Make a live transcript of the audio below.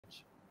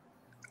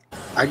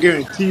I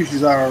guarantee you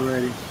she's out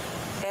already.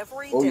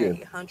 Every Oh yeah.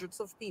 day, hundreds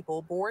of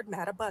people board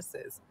MATA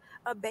buses.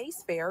 A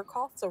base fare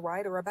costs a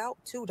rider about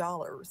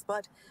 $2.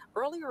 But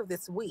earlier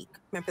this week,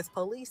 Memphis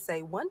police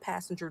say one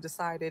passenger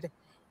decided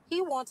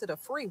he wanted a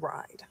free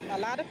ride. A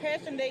lot of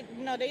passengers,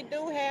 they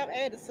do have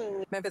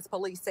attitude. Memphis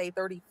police say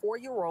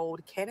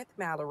 34-year-old Kenneth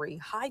Mallory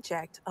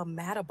hijacked a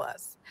MATA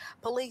bus.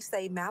 Police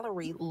say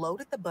Mallory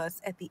loaded the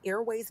bus at the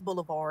Airways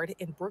Boulevard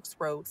and Brooks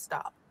Road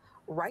stop,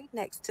 right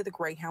next to the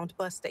Greyhound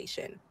bus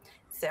station.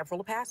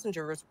 Several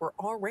passengers were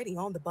already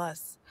on the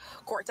bus.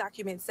 Court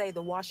documents say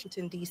the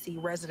Washington, D.C.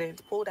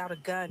 resident pulled out a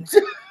gun.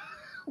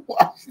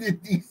 Washington,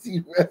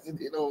 D.C.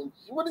 resident on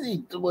what is he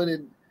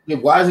doing? Yeah,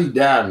 why is he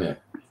down there?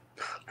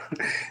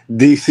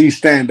 DC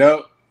stand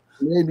up.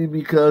 Maybe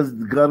because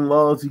the gun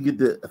laws, you get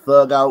the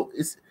thug out.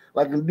 It's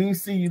like in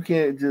DC, you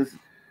can't just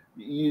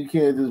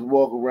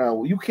walk around.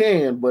 Well, you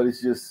can, but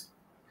it's just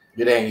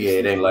it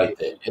ain't like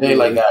that. It ain't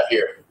like out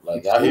here.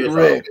 Like out here,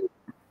 red.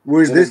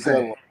 Where's this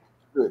at?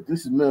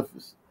 This is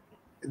Memphis.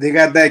 They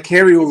got that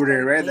carry over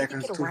there, right? That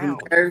constitutional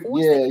carry.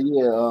 Yeah.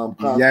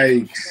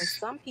 Yikes!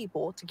 Some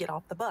people to get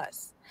off the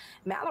bus.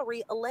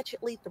 Mallory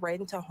allegedly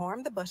threatened to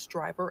harm the bus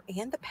driver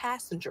and the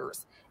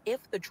passengers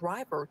if the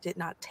driver did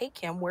not take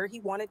him where he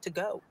wanted to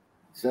go.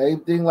 Same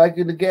thing like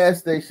in the gas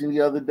station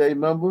the other day.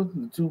 Remember,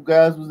 the two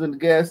guys was in the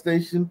gas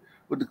station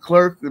with the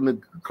clerk, and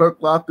the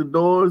clerk locked the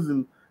doors,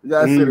 and the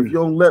guy said, "If you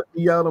don't let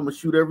me out, I'm gonna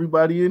shoot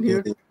everybody in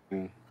here."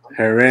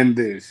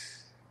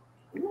 Horrendous.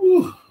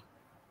 Woo.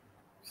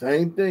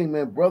 Same thing,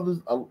 man. Brothers,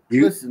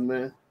 listen,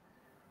 man.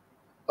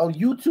 Oh,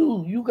 you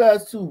too. You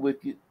guys too,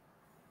 Wicked.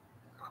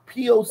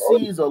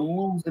 POCs are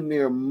losing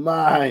their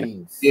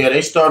minds. Yeah,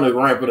 they starting to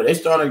ramp it up. They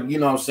starting to, you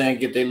know what I'm saying,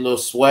 get their little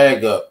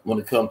swag up when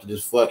it comes to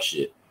this fuck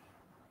shit.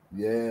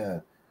 Yeah.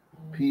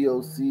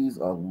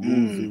 POCs are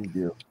losing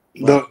their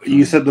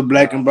You said the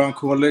Black and Brown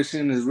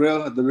Coalition is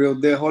real, the real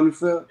deal,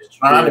 Holyfield? It's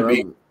trying to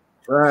be.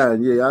 Right,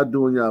 yeah, y'all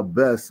doing y'all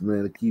best,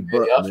 man, to keep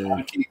up,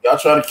 man. Y'all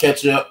trying to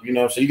catch up, you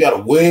know. So you got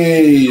a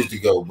ways to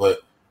go, but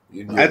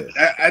you know.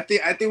 I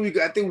think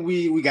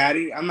we got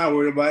it. I'm not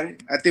worried about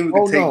it. I think we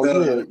can take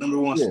the number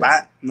one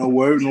spot. No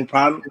worry, no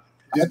problem.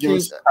 Just give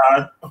us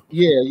time.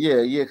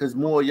 Yeah. Because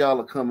more of y'all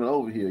are coming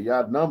over here.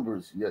 Y'all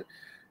numbers,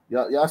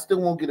 y'all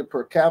still won't get it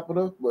per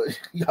capita, but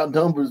y'all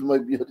numbers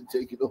might be able to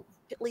take it over.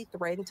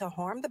 Threatened to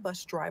harm the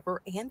bus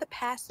driver and the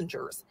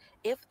passengers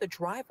if the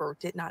driver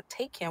did not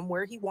take him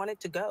where he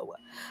wanted to go.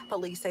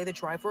 Police say the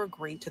driver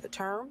agreed to the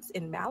terms,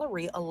 and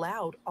Mallory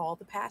allowed all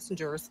the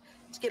passengers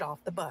to get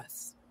off the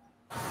bus.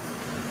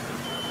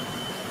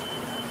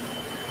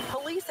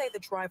 Police say the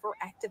driver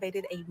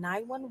activated a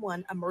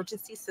 911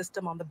 emergency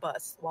system on the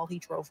bus while he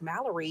drove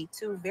Mallory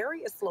to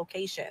various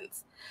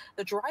locations.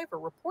 The driver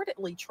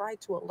reportedly tried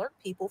to alert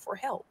people for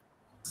help.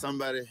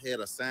 Somebody had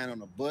a sign on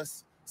the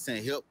bus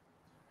saying help.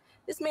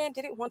 This man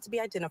didn't want to be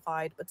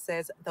identified, but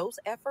says those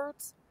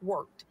efforts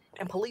worked,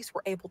 and police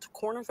were able to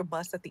corner the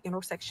bus at the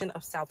intersection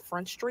of South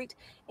Front Street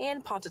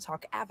and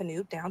Pontotoc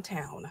Avenue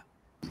downtown.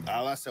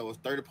 All I saw was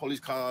 30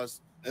 police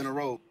cars in a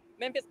row.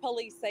 Memphis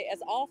police say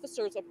as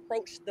officers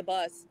approached the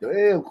bus.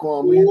 Damn,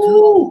 call me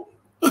too.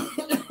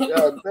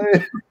 God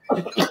damn.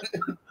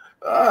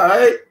 All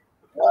right,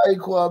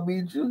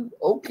 Kwame,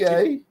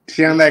 okay.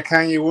 She on that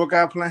Kanye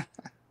workout plan?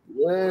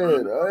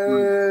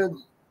 Yeah,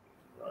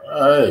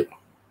 all right.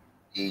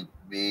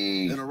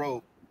 In a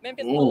row.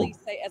 Memphis police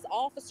say as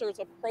officers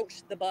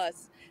approached the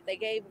bus, they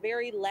gave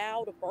very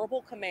loud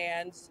verbal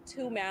commands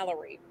to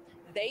Mallory.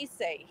 They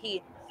say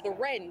he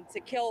threatened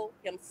to kill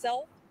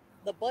himself,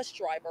 the bus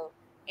driver,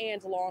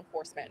 and law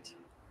enforcement.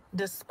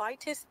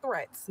 Despite his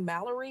threats,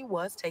 Mallory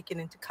was taken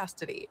into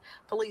custody.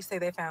 Police say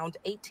they found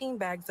 18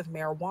 bags of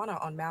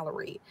marijuana on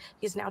Mallory.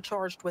 He's now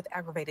charged with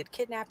aggravated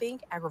kidnapping,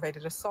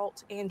 aggravated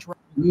assault, and drug.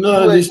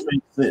 None of this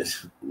makes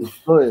sense.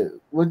 Go ahead.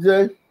 What,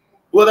 Jay?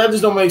 Well, that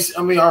just don't make sense.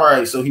 I mean, all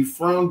right, so he's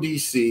from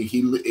DC.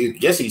 I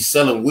guess he's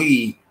selling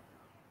weed.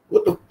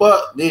 What the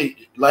fuck? Did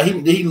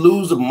he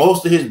lose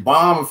most of his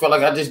bomb and felt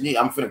like I'm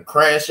finna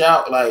crash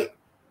out? Like,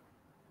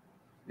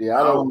 yeah,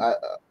 I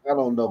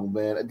don't know,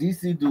 man.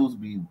 DC dudes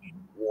be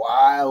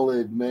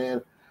wild,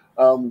 man.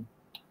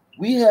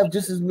 We have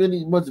just as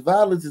much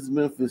violence as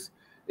Memphis,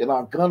 and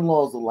our gun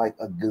laws are like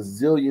a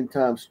gazillion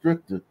times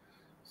stricter.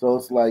 So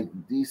it's like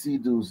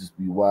DC dudes just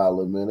be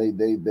wild, man.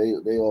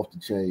 They off the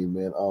chain,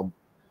 man.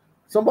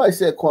 Somebody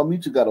said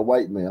Quametra got a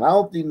white man. I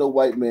don't think no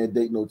white man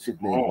date no chick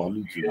named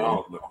Quametra. I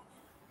don't know.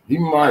 He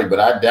might,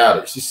 but I doubt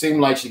it. She seemed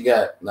like she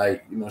got,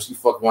 she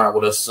fucked around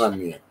with her son,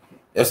 man.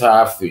 That's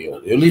how I feel.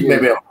 At least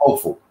maybe I'm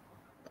hopeful.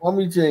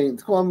 Quametra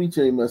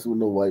ain't messing with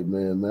no white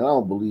man, man. I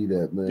don't believe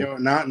that, man. Yo,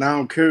 now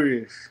I'm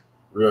curious.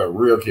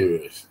 Real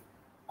curious.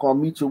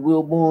 Quametra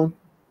Wilborn?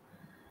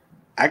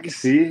 I can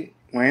see it.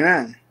 Why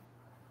not?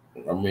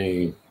 I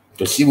mean,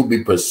 because she would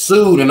be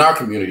pursued in our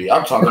community.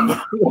 I'm talking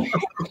about.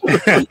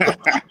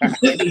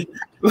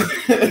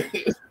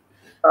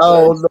 I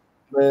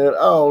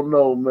don't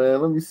know,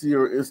 man. Let me see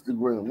her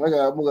Instagram. I'm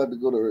gonna have to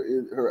go to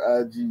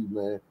her IG,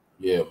 man.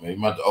 Yeah, man. You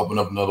might have to open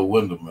up another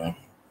window, man.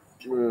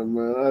 Yeah,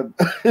 man.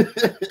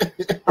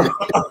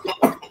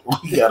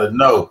 You gotta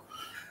know.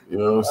 You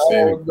know what I'm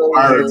saying?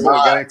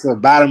 Got to the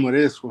bottom of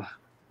this one.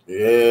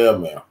 Yeah,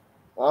 man.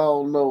 I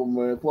don't know,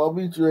 man.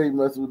 Quametra ain't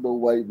messing with no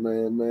white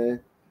man, man.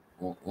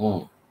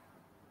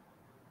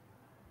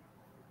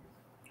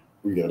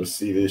 We gotta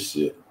see this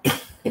shit.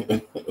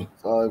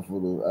 Sorry for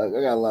the.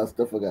 I got a lot of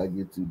stuff I gotta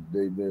get to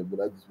today, man.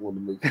 But I just want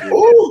to make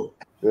sure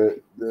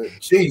that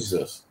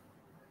Jesus.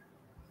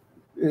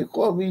 Yeah,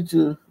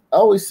 Quametra.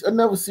 I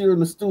never see her in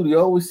the studio.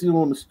 I always see her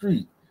on the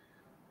street.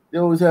 They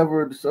always have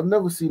her. I've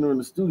never seen her in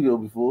the studio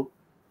before.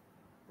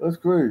 That's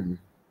crazy.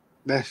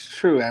 That's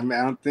true. I mean,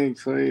 I don't think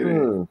so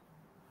either. Huh.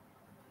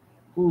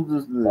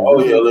 Who's this?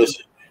 Oh, yeah,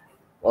 listen.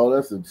 Oh,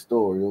 that's a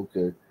story.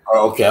 Okay.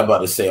 Oh, okay, I'm about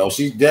to say,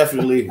 she's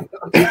definitely with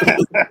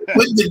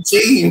the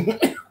team.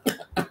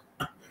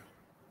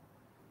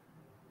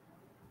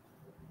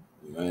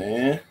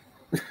 Man.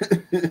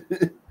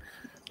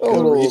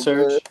 Oh,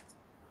 research.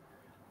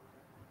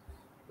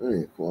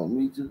 Hey,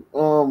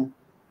 Quametra.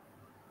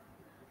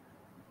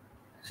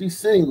 She's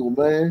single,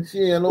 man. She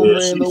ain't no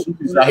man.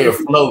 She's out here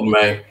floating,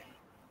 man.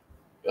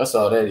 That's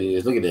all that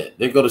is. Look at that.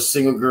 They go to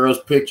single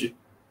girl's picture.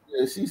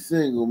 Yeah, she's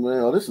single,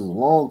 man. Oh, this was a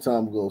long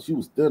time ago. She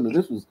was thinner.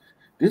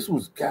 This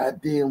was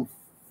goddamn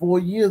 4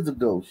 years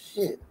ago.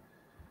 Shit.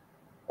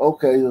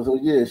 Okay, so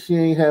yeah, she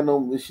ain't had no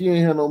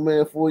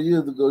man 4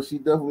 years ago. She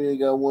definitely ain't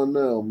got one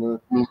now,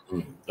 man.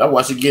 That's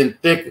why she getting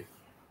thicker.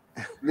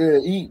 Yeah,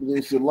 eating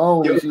and she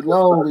lonely. She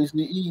lonely. She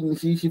eating.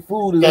 She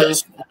food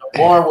is the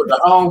bar with the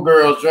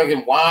homegirls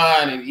drinking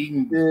wine and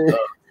eating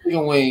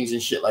chicken wings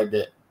and shit like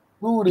that.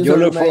 Food is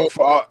her,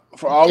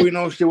 for all we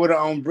know, she with her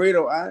own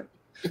burrito, all right?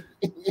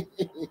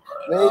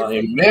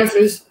 In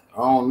Memphis, I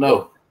don't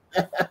know.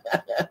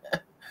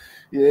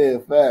 Yeah,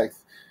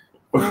 facts.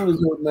 Food is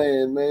her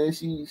man.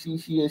 She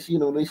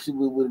in a relationship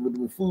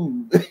with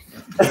food.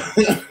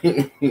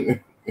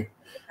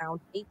 Found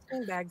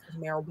 18 bags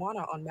of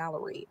marijuana on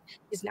Mallory.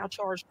 He's now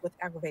charged with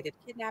aggravated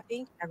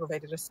kidnapping,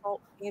 aggravated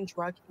assault, and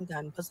drug and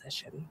gun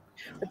possession.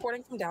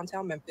 Reporting from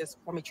downtown Memphis,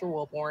 Quametra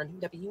Wilborn,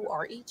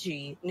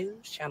 WREG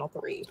News Channel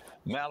 3.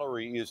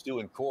 Mallory is due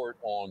in court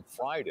on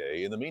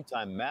Friday. In the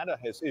meantime, MATA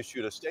has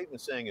issued a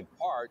statement saying in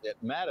part that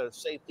MATA's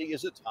safety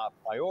is a top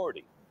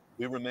priority.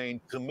 We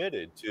remain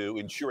committed to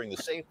ensuring the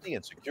safety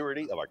and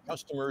security of our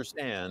customers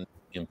and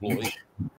employees.